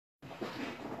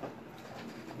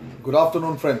Good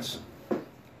afternoon, friends.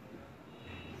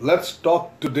 Let's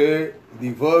talk today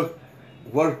the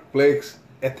workplace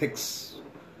ethics.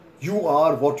 You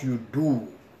are what you do.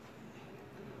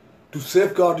 To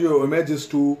safeguard your image is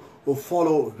to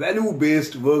follow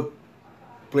value-based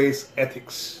workplace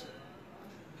ethics.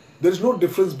 There is no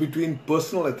difference between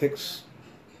personal ethics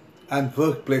and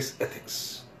workplace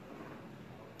ethics.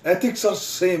 Ethics are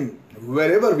same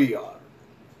wherever we are.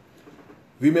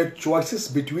 We make choices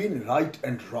between right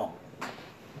and wrong.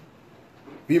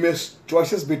 We make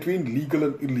choices between legal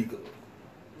and illegal.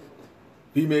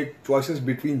 We make choices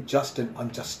between just and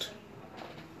unjust.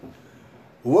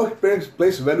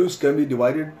 Workplace values can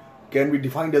be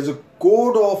defined as a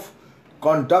code of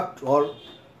conduct or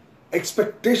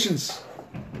expectations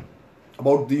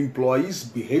about the employee's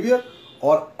behavior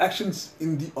or actions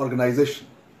in the organization.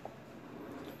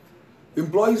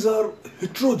 Employees are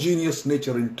heterogeneous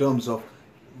nature in terms of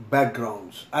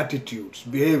backgrounds, attitudes,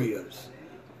 behaviors,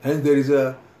 and there is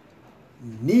a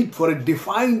need for a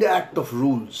defined act of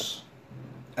rules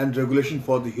and regulation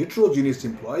for the heterogeneous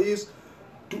employees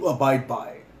to abide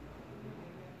by.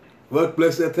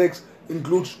 Workplace ethics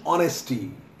includes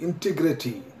honesty,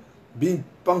 integrity, being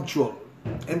punctual,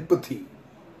 empathy,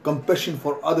 compassion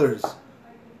for others,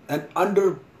 and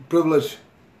underprivileged,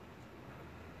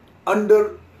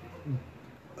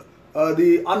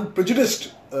 the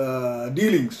unprejudiced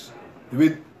dealings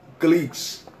with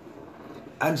colleagues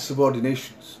and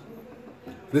subordinations,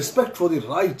 respect for the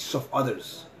rights of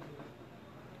others,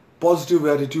 positive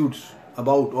attitudes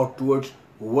about or towards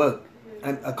work,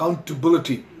 and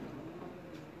accountability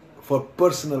for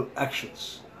personal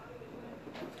actions.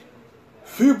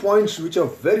 Few points which are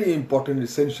very important and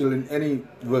essential in any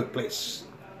workplace.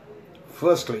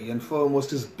 Firstly and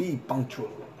foremost is be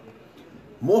punctual.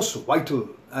 Most vital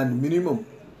and minimum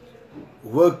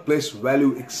workplace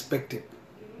value expected.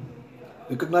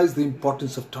 Recognize the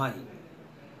importance of time,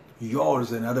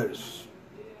 yours and others.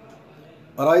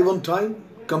 Arrive on time,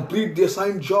 complete the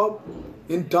assigned job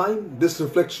in time. This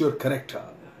reflects your character.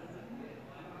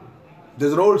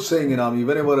 There's an old saying in army,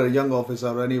 whenever a young officer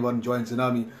or anyone joins an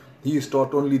army, he is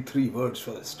taught only 3 words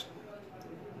first.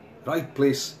 Right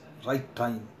place, right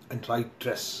time, and right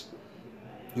dress.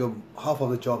 Your half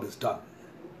of the job is done.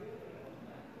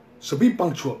 So be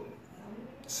punctual.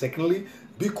 Secondly,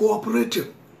 be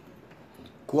cooperative.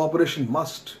 Cooperation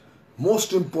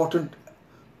most important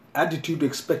attitude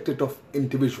expected of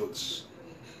individuals.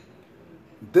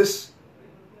 This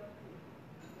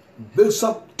builds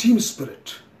up team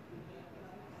spirit,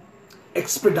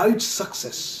 expedites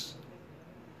success.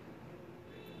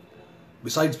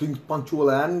 Besides being punctual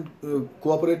and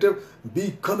cooperative,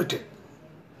 be committed.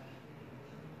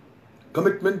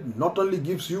 Commitment not only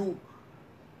gives you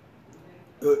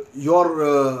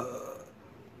your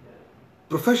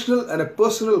professional and a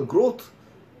personal growth,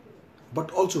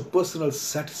 but also personal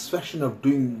satisfaction of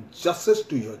doing justice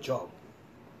to your job.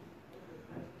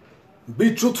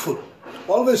 Be truthful.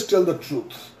 Always tell the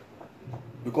truth,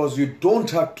 because you don't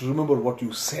have to remember what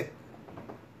you said.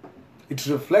 It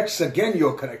reflects again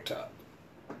your character.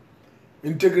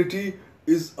 Integrity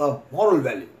is a moral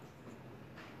value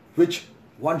which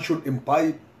one should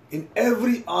imbibe in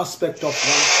every aspect of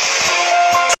one's.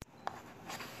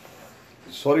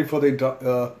 Sorry for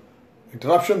the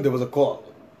interruption, there was a call.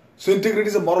 So integrity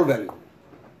is a moral value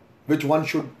which one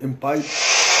should imbibe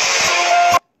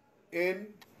in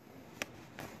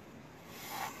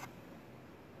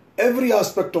every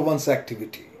aspect of one's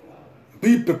activity.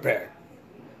 Be prepared,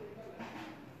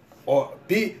 or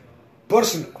be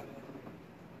personal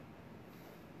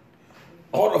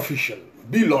or official.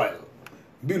 Be loyal.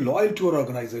 Be loyal to your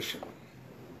organization.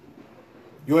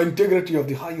 Your integrity of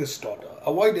the highest order.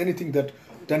 Avoid anything that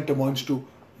tantamount to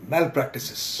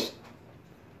malpractices.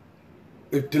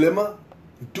 If dilemma,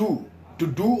 to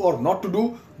do or not to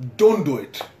do, don't do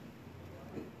it.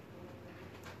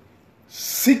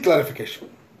 Seek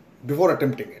clarification before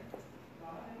attempting it.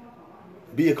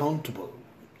 Be accountable.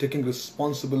 Taking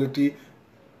responsibility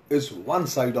is one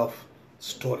side of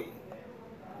story.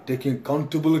 Taking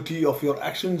accountability of your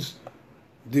actions,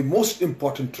 the most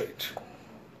important trait.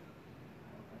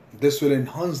 This will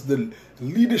enhance the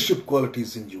leadership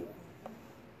qualities in you.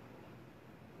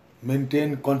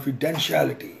 Maintain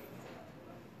confidentiality.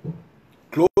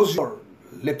 Close your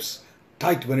lips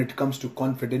tight when it comes to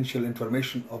confidential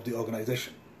information of the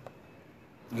organization.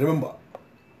 Remember,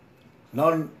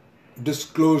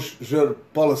 non-disclosure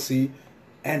policy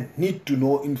and need to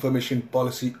know information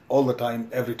policy all the time,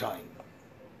 every time.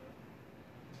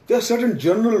 There are certain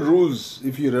general rules,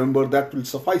 if you remember, that will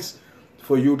suffice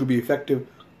for you to be effective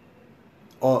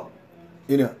or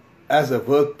as a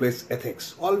workplace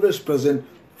ethics. Always present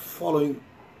following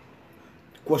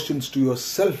questions to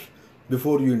yourself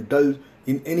before you indulge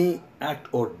in any act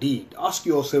or deed. Ask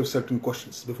yourself certain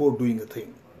questions before doing a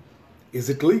thing. Is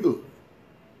it legal?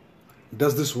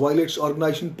 Does this violate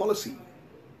organization policy?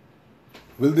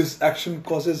 Will this action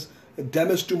causes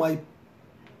damage to my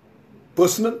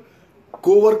personal,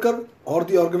 co-worker or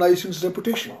the organization's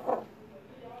reputation?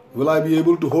 Will I be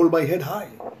able to hold my head high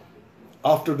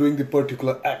after doing the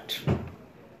particular act?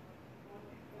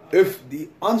 If the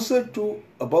answer to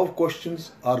above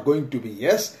questions are going to be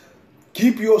yes,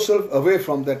 keep yourself away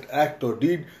from that act or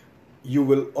deed. You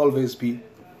will always be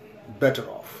better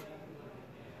off.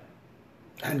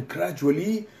 And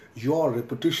gradually your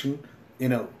reputation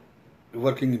in a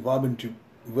working environment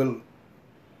will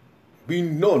be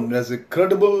known as a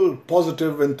credible,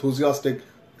 positive, enthusiastic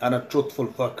and a truthful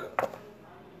worker.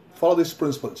 Follow these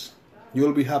principles. You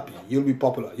will be happy, you will be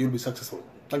popular, you will be successful.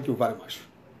 Thank you very much.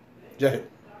 Jai Hind.